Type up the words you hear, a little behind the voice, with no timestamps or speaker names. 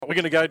We're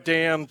going to go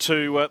down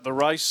to the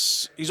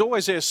race. He's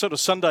always our sort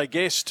of Sunday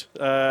guest,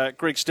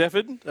 Greg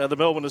Stafford, the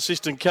Melbourne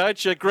assistant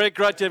coach. Greg,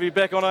 great to have you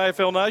back on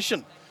AFL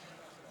Nation.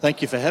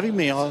 Thank you for having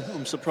me.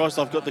 I'm surprised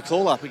I've got the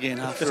call up again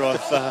after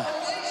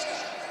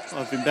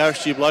I've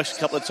embarrassed you blokes a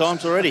couple of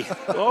times already.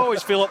 I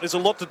always feel like there's a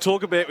lot to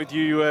talk about with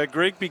you,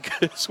 Greg,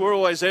 because we're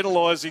always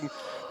analysing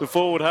the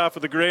forward half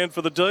of the ground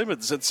for the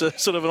Demons. It's a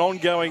sort of an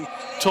ongoing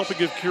topic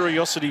of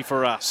curiosity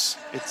for us.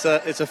 It's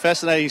a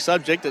fascinating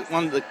subject,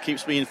 one that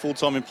keeps me in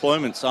full-time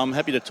employment, so I'm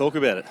happy to talk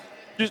about it.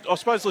 I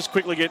suppose let's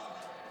quickly get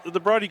the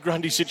Brodie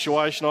Grundy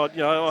situation.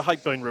 I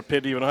hate being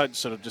repetitive and I hate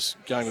sort of just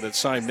going with that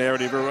same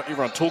narrative.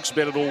 Everyone talks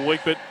about it all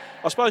week, but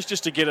I suppose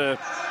just to get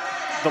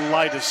the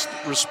latest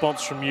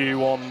response from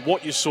you on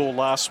what you saw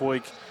last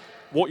week,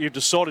 what you've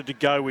decided to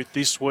go with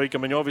this week. I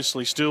mean,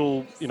 obviously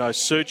still,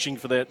 searching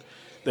for that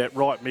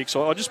right mix.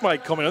 I just made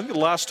a comment. I think the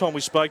last time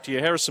we spoke to you,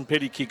 Harrison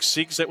Petty kicked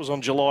 6. That was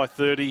on July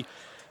 30. You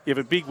have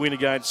a big win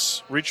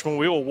against Richmond.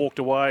 We all walked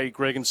away,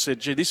 Greg, and said,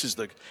 gee,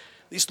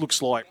 this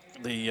looks like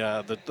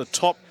the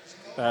top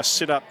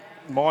set-up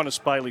minus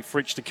Bailey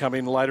Fritsch to come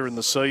in later in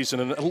the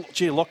season. And,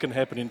 gee, a lot can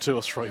happen in 2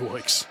 or 3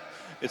 weeks.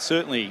 It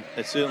certainly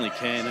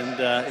can.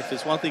 And if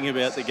there's one thing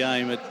about the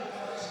game,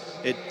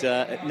 it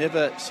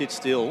never sits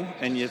still,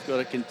 and you've got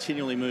to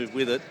continually move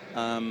with it.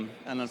 And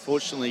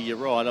unfortunately, you're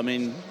right. I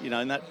mean,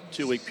 in that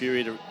 2-week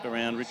period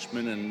around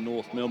Richmond and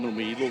North Melbourne,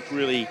 we looked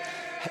really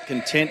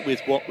content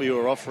with what we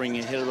were offering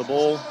ahead of the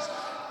ball.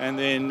 And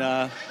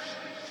then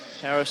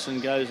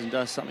Harrison goes and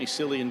does something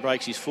silly and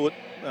breaks his foot.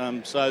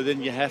 So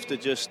then you have to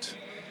just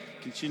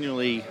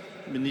continually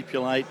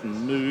manipulate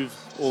and move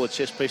all the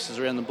chess pieces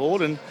around the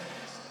board.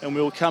 And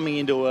we were coming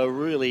into a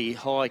really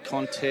high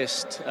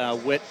contest,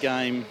 wet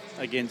game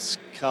against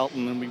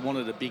Carlton, and we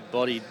wanted a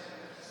big-bodied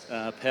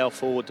power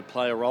forward to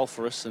play a role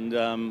for us. And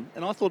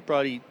I thought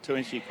Brodie, to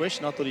answer your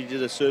question, I thought he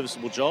did a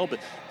serviceable job,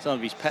 but some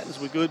of his patterns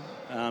were good.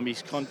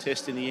 His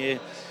contest in the air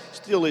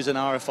still is an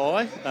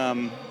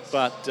RFI,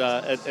 but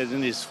as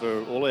it is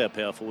for all our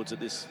power forwards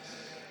at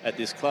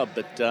this club.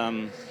 But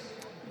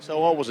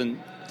so I wasn't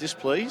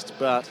displeased,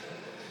 but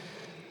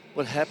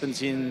what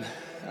happens in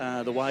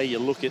the way you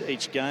look at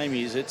each game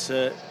is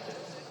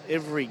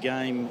every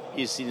game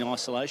is in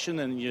isolation,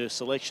 and your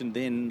selection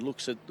then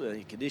looks at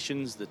the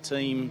conditions, the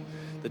team,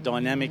 the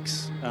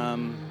dynamics,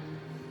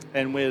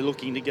 and we're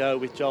looking to go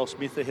with Joel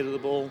Smith ahead of the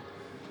ball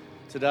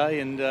today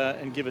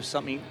and give us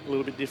something a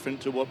little bit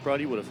different to what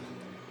Brodie would have.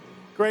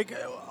 Greg,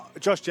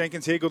 Josh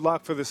Jenkins here. Good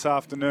luck for this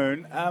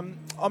afternoon. How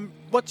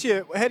do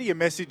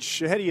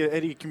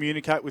you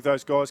communicate with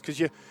those guys? Because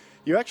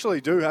you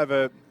actually do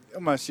have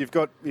you've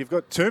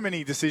got too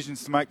many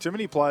decisions to make, too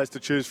many players to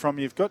choose from.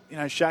 You've got,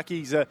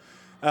 Shaki's a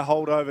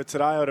holdover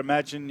today, I'd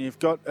imagine. You've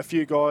got a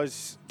few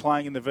guys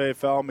playing in the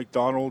VFL,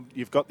 McDonald.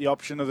 You've got the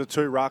option of the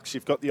 2 rucks.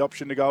 You've got the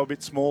option to go a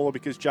bit smaller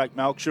because Jake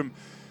Malcolm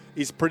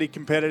is pretty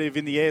competitive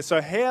in the air.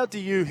 So how do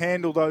you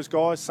handle those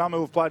guys? Some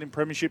who have played in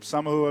premiership,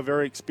 some who are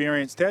very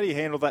experienced. How do you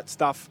handle that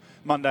stuff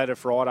Monday to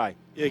Friday?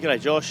 Yeah, g'day,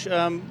 Josh.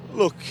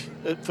 Look,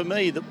 for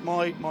me,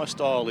 my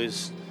style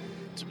is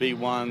to be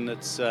one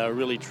that's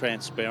really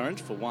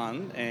transparent, for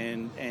one,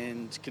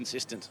 and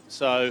consistent.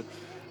 So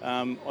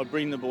I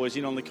bring the boys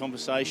in on the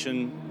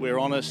conversation. We're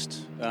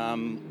honest.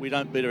 We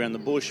don't beat around the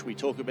bush. We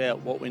talk about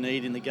what we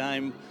need in the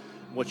game,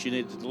 what you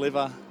need to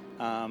deliver.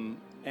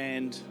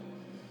 And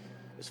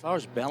as far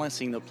as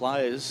balancing the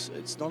players,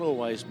 it's not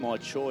always my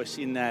choice,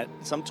 in that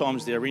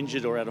sometimes they're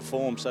injured or out of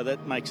form, so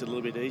that makes it a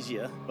little bit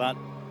easier. But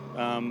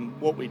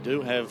what we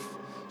do have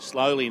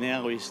slowly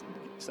now is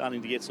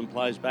starting to get some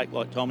players back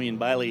like Tommy and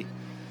Bailey,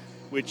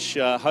 which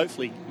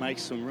hopefully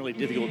makes some really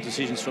difficult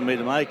decisions for me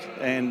to make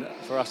and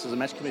for us as a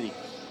match committee.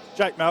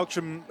 Jake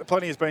Malcolm,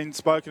 plenty has been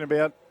spoken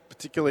about,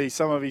 particularly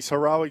some of his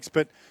heroics,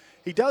 but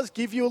he does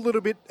give you a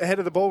little bit ahead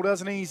of the ball,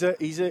 doesn't he?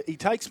 He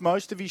takes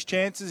most of his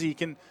chances. He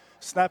can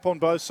snap on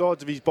both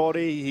sides of his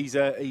body. He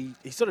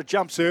sort of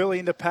jumps early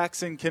into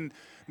packs and can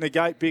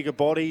negate bigger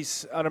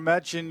bodies. I'd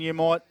imagine you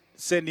might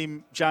send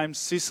him James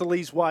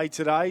Sicily's way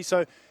today.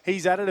 So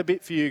he's added a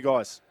bit for you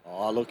guys.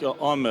 Oh, look,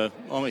 I'm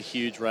a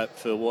huge rap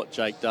for what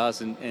Jake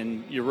does,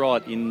 and you're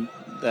right in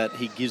that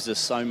he gives us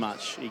so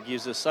much. He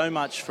gives us so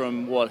much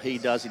from what he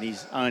does in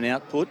his own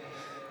output,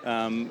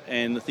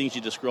 and the things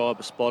you describe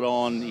are spot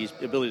on. His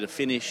ability to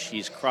finish,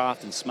 his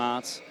craft and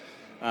smarts,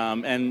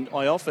 and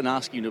I often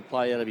ask him to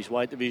play out of his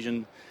weight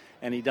division,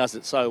 and he does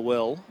it so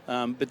well.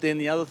 But then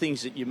the other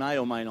things that you may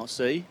or may not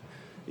see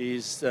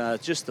is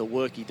just the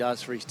work he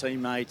does for his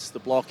teammates, the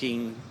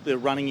blocking, the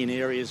running in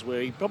areas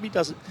where he probably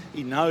doesn't.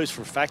 He knows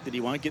for a fact that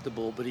he won't get the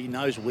ball, but he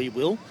knows we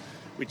will,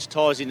 which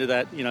ties into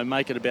that,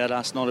 make it about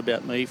us, not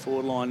about me,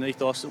 forward line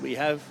ethos that we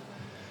have.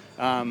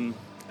 And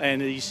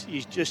he's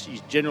just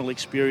his general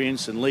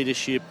experience and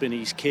leadership and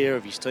his care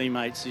of his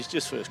teammates is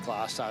just first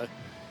class. So,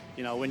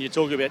 when you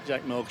talk about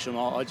Jake Malcolm,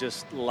 I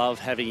just love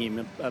having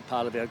him a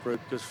part of our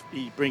group because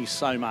he brings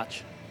so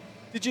much.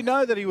 Did you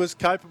know that he was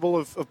capable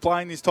of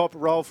playing this type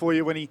of role for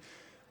you when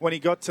he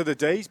got to the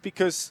D's?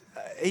 Because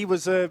he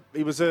was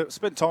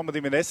spent time with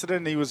him in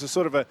Essendon. He was a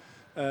sort of a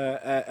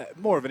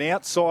more of an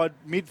outside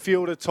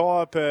midfielder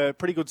type,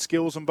 pretty good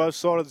skills on both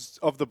sides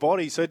of the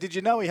body. So did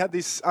you know he had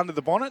this under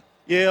the bonnet?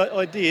 Yeah,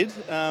 I did,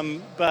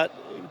 but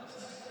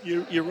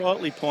you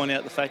rightly point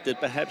out the fact that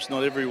perhaps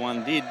not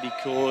everyone did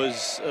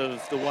because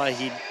of the way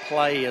he'd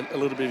play a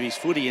little bit of his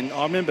footy. And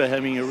I remember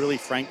having a really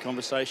frank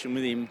conversation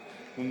with him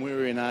when we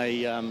were in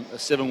a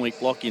 7-week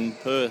block in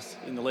Perth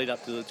in the lead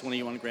up to the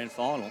 21 grand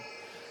final,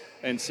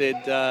 and said,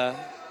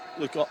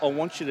 look, I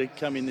want you to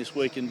come in this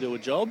week and do a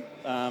job,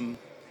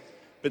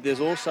 but there's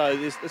also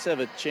this, let's have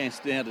a chance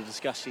now to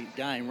discuss your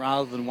game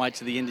rather than wait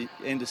to the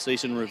end of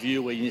season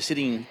review where you're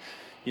sitting,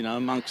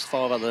 amongst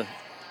 5 other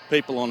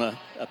people on a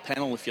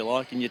panel, if you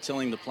like, and you're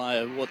telling the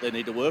player what they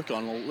need to work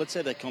on. Well, let's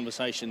have that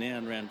conversation now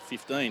in round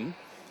 15.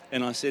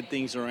 And I said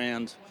things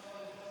around,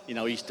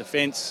 his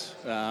defence,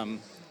 a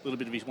little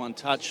bit of his one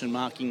touch and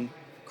marking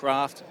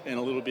craft, and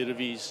a little bit of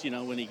his,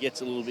 when he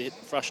gets a little bit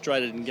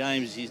frustrated in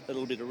games, a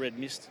little bit of red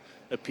mist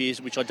appears,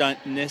 which I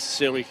don't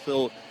necessarily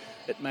feel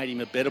it made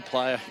him a better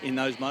player in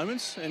those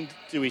moments. And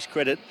to his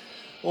credit,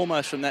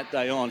 almost from that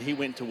day on, he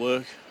went to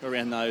work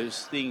around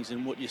those things.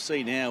 And what you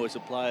see now is a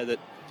player that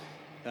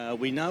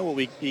we know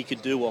what he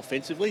could do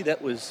offensively.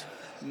 That was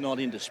not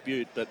in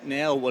dispute. But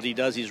now what he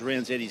does is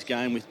rounds out his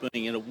game with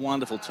being a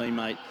wonderful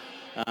teammate.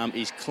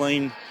 He's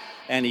clean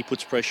and he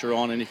puts pressure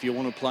on. And if you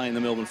want to play in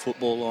the Melbourne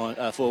football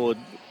forward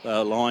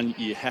line,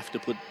 you have to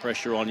put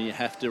pressure on and you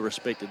have to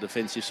respect the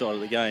defensive side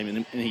of the game.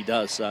 And he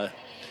does. So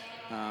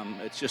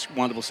it's just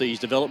wonderful to see his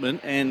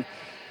development and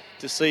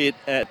to see it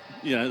at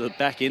the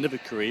back end of a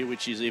career,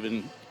 which is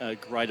even a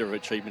greater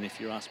achievement if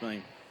you ask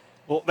me.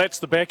 Well, that's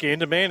the back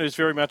end. A man who's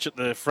very much at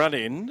the front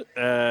end,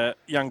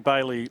 young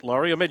Bailey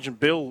Laurie. I imagine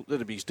Bill,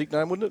 that'd be his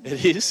nickname, wouldn't it?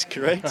 It is,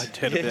 correct. No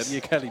doubt about it.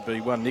 You can only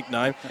be one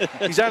nickname.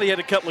 He's only had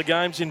a couple of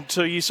games in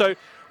 2 years. So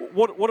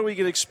what are we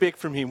going to expect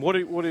from him? What do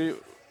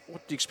you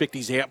expect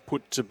his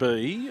output to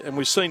be? And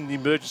we've seen the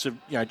emergence of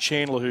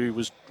Chandler, who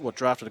was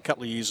drafted a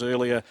couple of years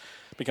earlier,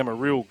 become a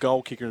real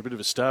goal kicker and a bit of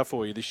a star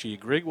for you this year,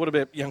 Greg. What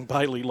about young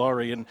Bailey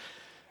Laurie? And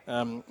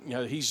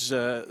he's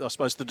I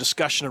suppose the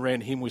discussion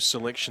around him with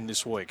selection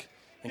this week.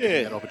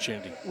 That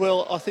opportunity.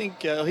 Well, I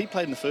think he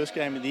played in the first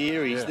game of the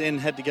year. He's then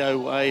had to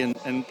go away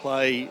and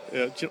play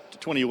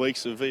 20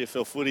 weeks of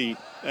VFL footy.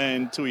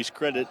 And to his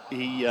credit,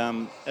 he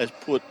has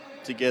put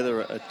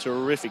together a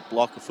terrific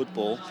block of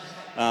football.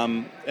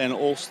 And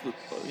also,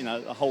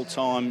 the whole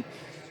time,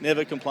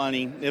 never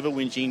complaining, never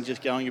whinging,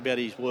 just going about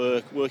his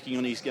work, working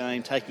on his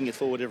game, taking it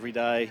forward every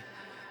day.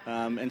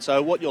 And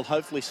so what you'll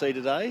hopefully see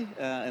today,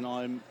 and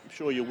I'm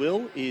sure you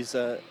will, is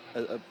a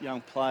young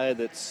player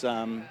that's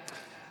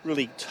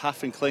really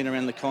tough and clean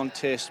around the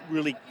contest,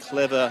 really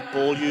clever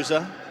ball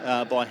user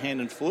by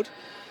hand and foot.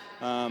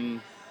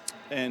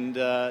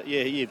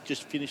 He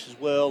just finishes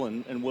well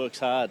and works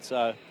hard.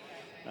 So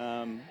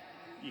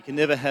you can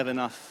never have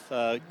enough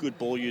good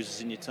ball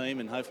users in your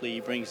team, and hopefully he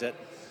brings that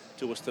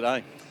to us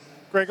today.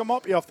 Greg, I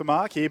might be off the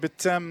mark here,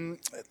 but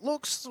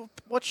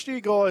watched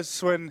you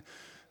guys when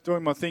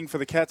doing my thing for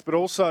the Cats, but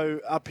also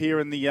up here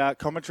in the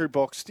commentary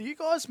box. Do you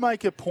guys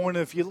make a point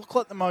of, you look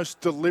like the most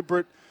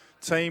deliberate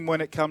team when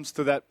it comes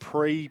to that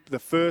the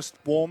first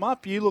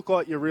warm-up? You look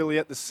like you're really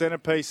at the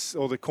centrepiece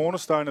or the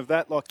cornerstone of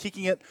that, like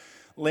kicking it,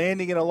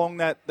 landing it along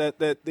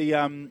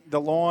the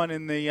line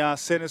in the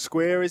centre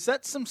square. Is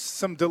that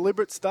some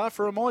deliberate stuff,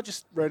 or am I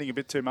just reading a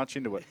bit too much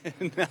into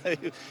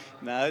it?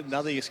 No,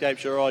 nothing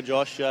escapes your eye,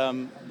 Josh.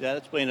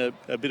 It's been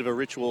a bit of a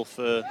ritual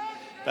for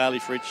Bailey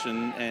Fritsch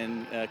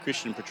and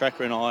Christian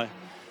Petraka and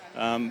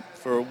I.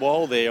 For a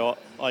while there,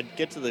 I'd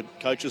get to the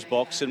coach's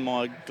box and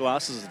my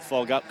glasses would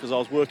fog up because I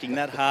was working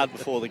that hard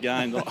before the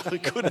game that I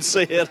couldn't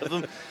see out of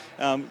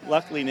them.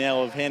 Luckily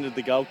now I've handed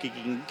the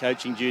goal-kicking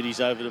coaching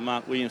duties over to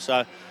Mark Williams,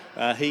 so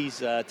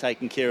he's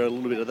taking care of a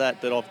little bit of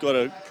that. But I've got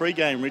a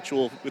pre-game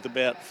ritual with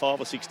about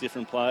 5 or 6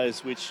 different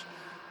players, which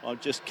I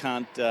just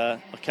can't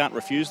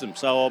refuse them.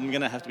 So I'm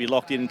going to have to be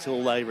locked in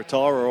until they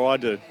retire or I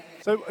do.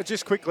 So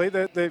just quickly,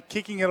 they're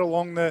kicking it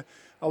along the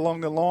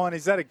line.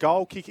 Is that a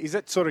goal kick? Is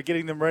that sort of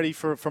getting them ready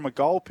from a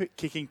goal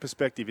kicking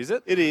perspective, is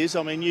it? It is.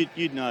 I mean,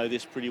 you'd know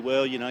this pretty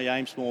well. You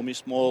aim small, miss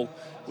small.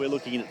 We're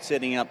looking at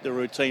setting up the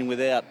routine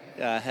without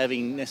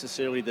having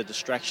necessarily the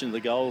distraction of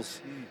the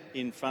goals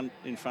in front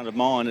of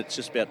mind. It's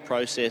just about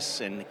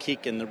process and the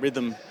kick and the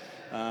rhythm.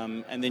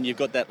 And then you've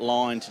got that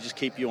line to just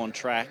keep you on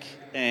track.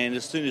 And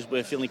as soon as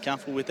we're feeling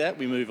comfortable with that,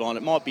 we move on.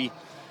 It might be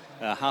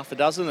half a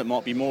dozen. It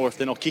might be more if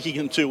they're not kicking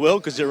them too well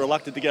because they're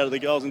reluctant to go to the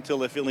goals until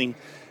they're feeling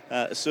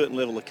a certain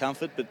level of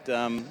comfort. But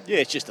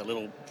it's just a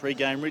little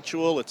pre-game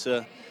ritual. It's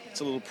a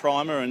little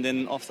primer, and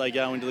then off they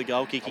go into the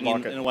goal kicking,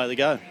 and away they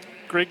go.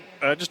 Greg,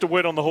 just a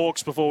word on the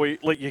Hawks before we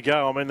let you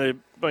go. I mean, they've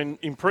been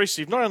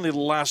impressive, not only the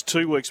last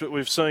 2 weeks, but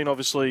we've seen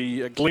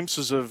obviously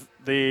glimpses of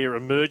their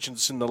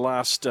emergence in the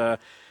last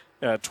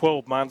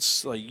 12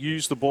 months. They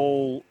use the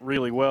ball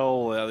really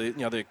well.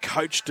 They're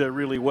coached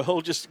really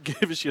well. Just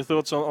give us your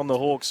thoughts on the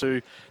Hawks,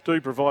 who do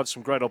provide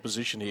some great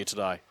opposition here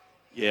today.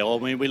 Yeah, well,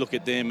 I mean, we look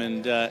at them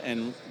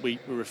and we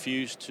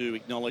refuse to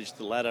acknowledge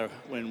the latter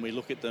when we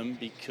look at them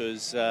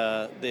because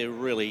they're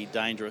really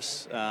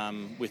dangerous,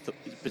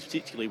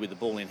 particularly with the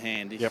ball in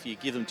hand. If you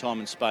give them time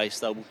and space,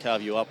 they will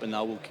carve you up and they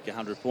will kick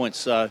 100 points.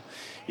 So,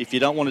 if you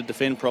don't want to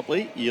defend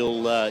properly,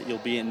 you'll be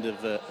at the end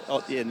of a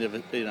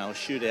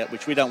shootout,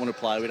 which we don't want to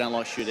play. We don't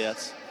like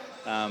shootouts.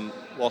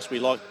 Whilst we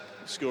like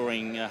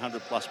scoring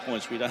 100-plus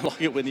points, we don't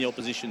like it when the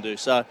opposition do.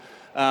 So.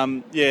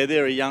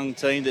 They're a young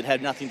team that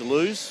had nothing to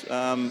lose,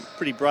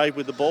 pretty brave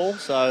with the ball,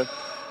 so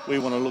we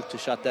want to look to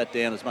shut that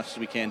down as much as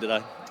we can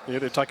today. Yeah,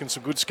 they're taking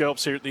some good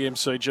scalps here at the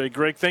MCG.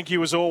 Greg, thank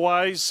you as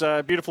always.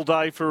 Beautiful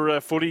day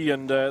for footy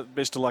and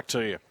best of luck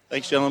to you.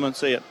 Thanks, gentlemen.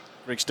 See you.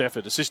 Greg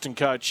Stafford, assistant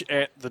coach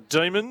at the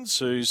Demons,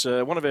 who's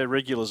one of our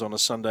regulars on a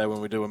Sunday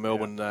when we do a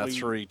Melbourne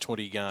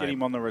 3:20 game. Get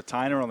him on the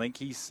retainer, I think.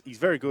 He's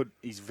very good.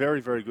 He's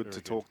very, very good to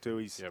talk to.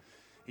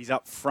 He's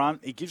up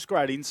front. He gives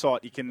great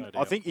insight.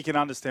 I think you can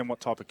understand what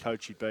type of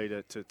coach he'd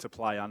be to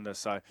play under.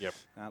 So,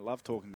 love talking to him.